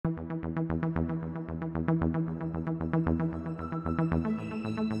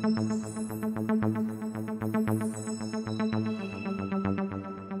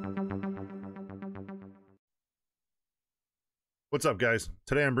What's up, guys?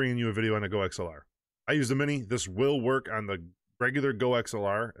 Today I'm bringing you a video on the GoXLR. I use the Mini. This will work on the regular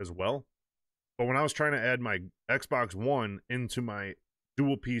GoXLR as well. But when I was trying to add my Xbox One into my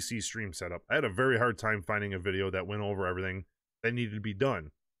dual PC stream setup, I had a very hard time finding a video that went over everything that needed to be done.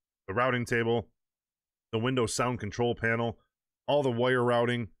 The routing table, the Windows sound control panel, all the wire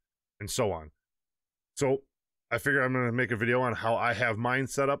routing, and so on. So I figured I'm going to make a video on how I have mine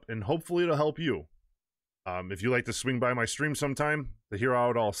set up, and hopefully it'll help you. If you like to swing by my stream sometime to hear how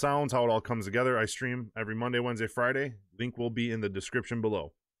it all sounds, how it all comes together, I stream every Monday, Wednesday, Friday. Link will be in the description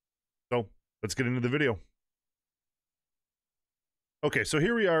below. So let's get into the video. Okay, so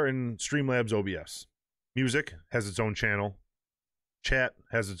here we are in Streamlabs OBS. Music has its own channel. Chat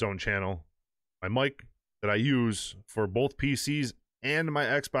has its own channel. My mic that I use for both PCs and my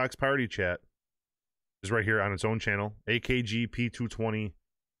Xbox party chat is right here on its own channel. AKG P220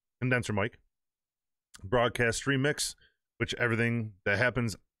 condenser mic. Broadcast stream mix, which everything that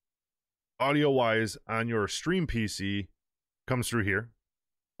happens audio wise on your stream PC comes through here.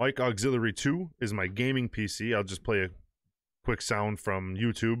 Mic Auxiliary 2 is my gaming PC. I'll just play a quick sound from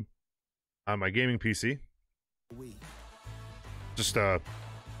YouTube on my gaming PC. Just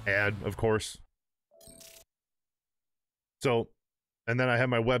ad, of course. So, and then I have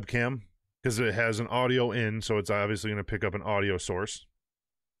my webcam because it has an audio in, so it's obviously going to pick up an audio source.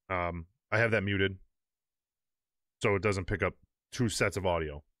 I have that muted, so it doesn't pick up two sets of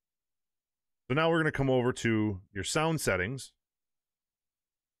audio. So now we're going to come over to your sound settings.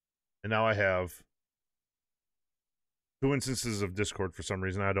 And now I have two instances of Discord for some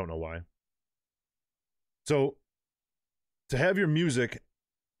reason. I don't know why. So to have your music,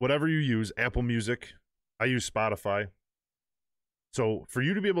 whatever you use, Apple Music, I use Spotify. So for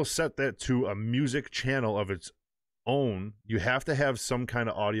you to be able to set that to a music channel of its own, you have to have some kind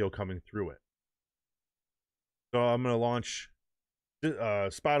of audio coming through it. So I'm going to launch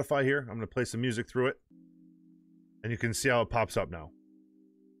Spotify here. I'm going to play some music through it. And you can see how it pops up now.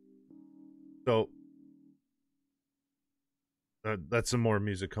 So that's some more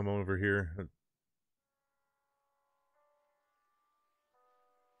music come over here.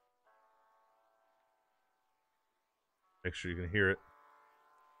 Make sure you can hear it.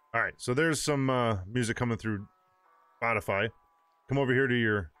 All right, so there's some music coming through Spotify. Come over here to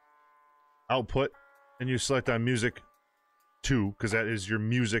your output, and you select on Music 2, because that is your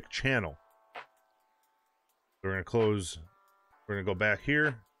music channel. We're going to close. We're going to go back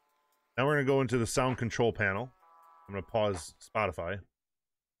here. Now we're going to go into the sound control panel. I'm going to pause Spotify.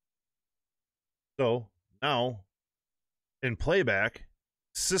 So now, in playback,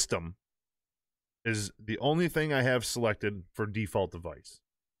 system is the only thing I have selected for default device.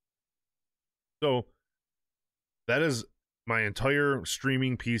 So that is my entire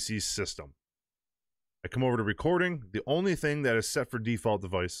streaming PC system. I come over to recording. The only thing that is set for default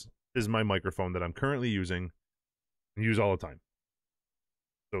device is my microphone that I'm currently using and use all the time.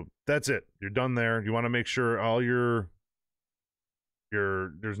 So that's it. You're done there. You want to make sure all your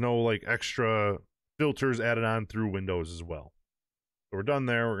there's no like extra filters added on through Windows as well. So we're done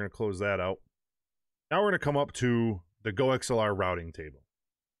there. We're going to close that out. Now we're going to come up to the GoXLR routing table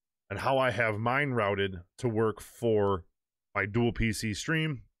and how I have mine routed to work for my dual PC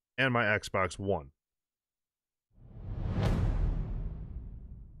stream and my Xbox One.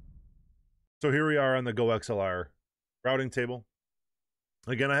 So here we are on the GoXLR routing table.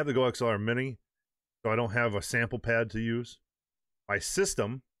 Again, I have the GoXLR Mini, so I don't have a sample pad to use. My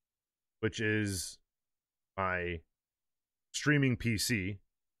system, which is my streaming PC,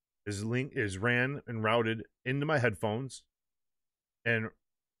 is ran and routed into my headphones and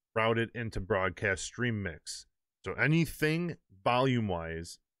routed into broadcast stream mix. So anything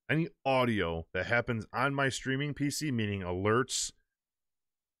volume-wise, any audio that happens on my streaming PC, meaning alerts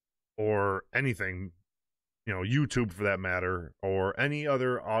or anything, you know, YouTube for that matter, or any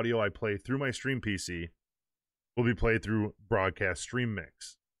other audio I play through my stream PC will be played through broadcast stream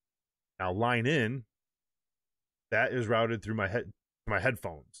mix. Now line in, that is routed through my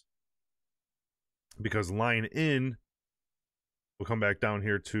headphones. Because line in, we'll come back down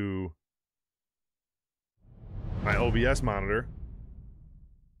here to my OBS monitor.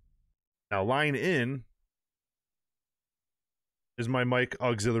 Now line in is my mic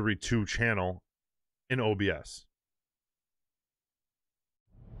Auxiliary 2 channel in OBS.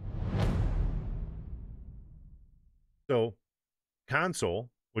 So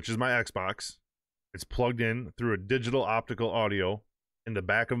console, which is my Xbox, it's plugged in through a digital optical audio in the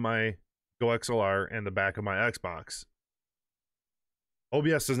back of my GoXLR and the back of my Xbox.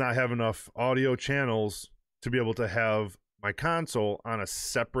 OBS does not have enough audio channels to be able to have my console on a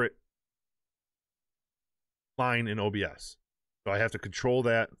separate line in OBS. So I have to control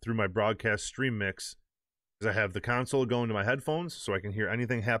that through my broadcast stream mix, because I have the console going to my headphones so I can hear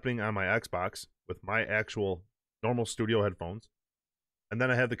anything happening on my Xbox with my actual normal studio headphones. And then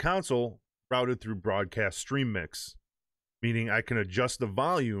I have the console routed through broadcast stream mix, meaning I can adjust the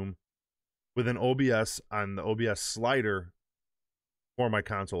volume with an OBS on the OBS slider for my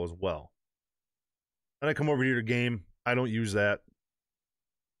console as well. Then I come over here to game. I don't use that.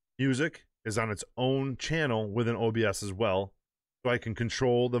 Music is on its own channel with an OBS as well, so I can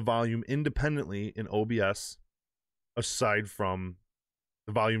control the volume independently in OBS aside from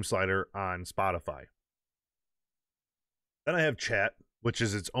the volume slider on Spotify. Then I have chat, which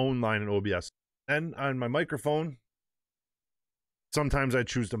is its own line in OBS. And on my microphone, sometimes I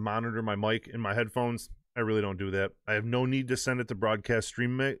choose to monitor my mic in my headphones. I really don't do that. I have no need to send it to broadcast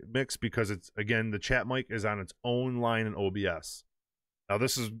stream mix because it's, again, the chat mic is on its own line in OBS. Now,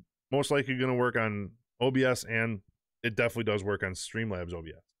 this is most likely going to work on OBS, and it definitely does work on Streamlabs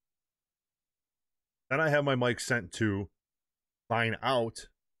OBS. Then I have my mic sent to line out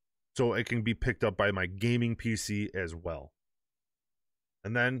so it can be picked up by my gaming PC as well.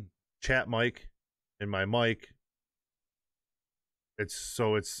 And then chat mic and my mic, it's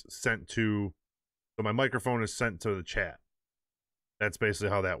sent to, so my microphone is sent to the chat. That's basically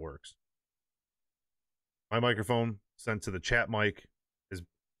how that works. My microphone sent to the chat mic is,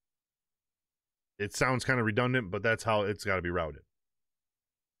 it sounds kind of redundant, but that's how it's got to be routed.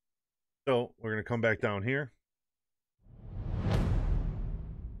 So we're going to come back down here.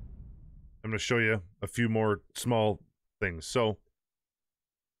 I'm going to show you a few more small things. So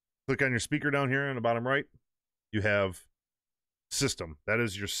click on your speaker down here on the bottom right. You have system. That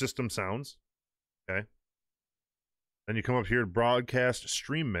is your system sounds. Okay. Then you come up here to broadcast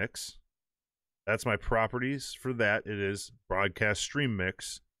stream mix. That's my properties for that. It is broadcast stream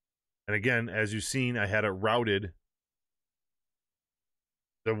mix. And again, as you've seen, I had it routed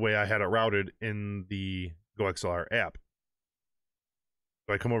the way I had it routed in the GoXLR app.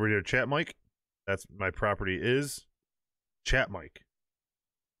 So I come over here to chat mic. That's my property is chat mic.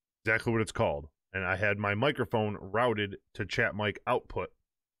 Exactly what it's called. And I had my microphone routed to chat mic output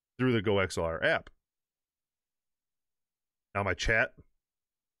through the GoXLR app. Now my chat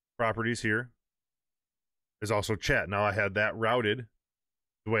properties here is also chat. Now I had that routed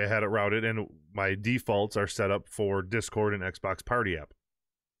the way I had it routed, and my defaults are set up for Discord and Xbox Party app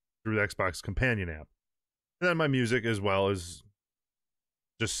through the Xbox Companion app. And then my music as well is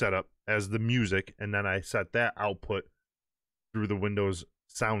just set up as the music, and then I set that output through the Windows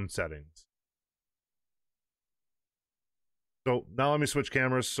sound settings. So now let me switch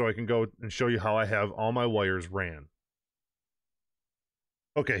cameras so I can go and show you how I have all my wires ran.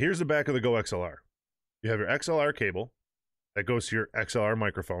 Okay, here's the back of the GoXLR. You have your XLR cable that goes to your XLR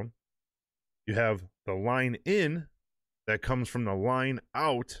microphone. You have the line in that comes from the line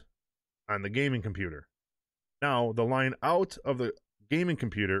out on the gaming computer. Now, the line out of the gaming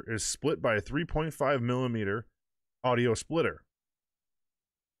computer is split by a 3.5 millimeter audio splitter.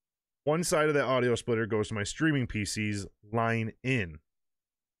 One side of that audio splitter goes to my streaming PC's line in.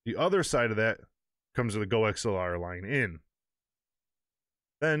 The other side of that comes to the GoXLR line in.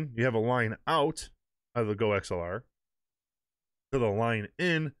 Then you have a line out of the GoXLR to the line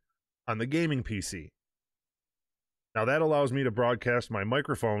in on the gaming PC. Now that allows me to broadcast my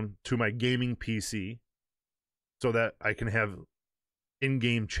microphone to my gaming PC so that I can have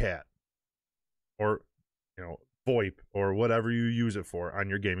in-game chat or, VoIP or whatever you use it for on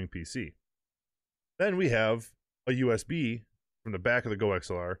your gaming PC. Then we have a USB from the back of the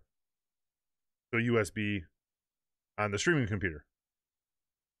GoXLR to a USB on the streaming computer.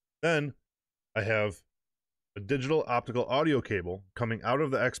 Then I have a digital optical audio cable coming out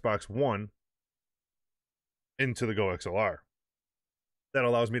of the Xbox One into the GoXLR. That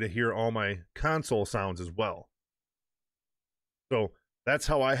allows me to hear all my console sounds as well. So that's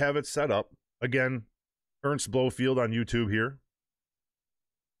how I have it set up. Again, Ernst Blowfield on YouTube here.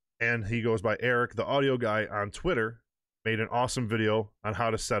 And he goes by Eric, the audio guy on Twitter, made an awesome video on how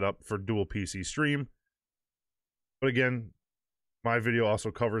to set up for dual PC stream. But again, my video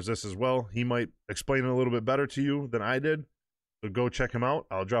also covers this as well. He might explain it a little bit better to you than I did. So go check him out.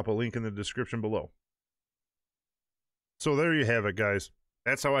 I'll drop a link in the description below. So there you have it, guys.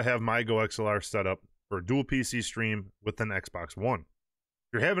 That's how I have my GoXLR set up for a dual PC stream with an Xbox One.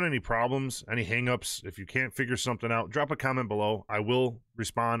 If you're having any problems, any hangups, if you can't figure something out, drop a comment below. I will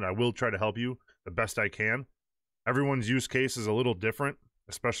respond. I will try to help you the best I can. Everyone's use case is a little different,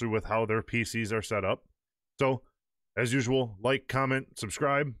 especially with how their PCs are set up. So, as usual, like, comment,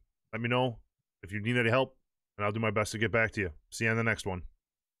 subscribe. Let me know if you need any help, and I'll do my best to get back to you. See you on the next one.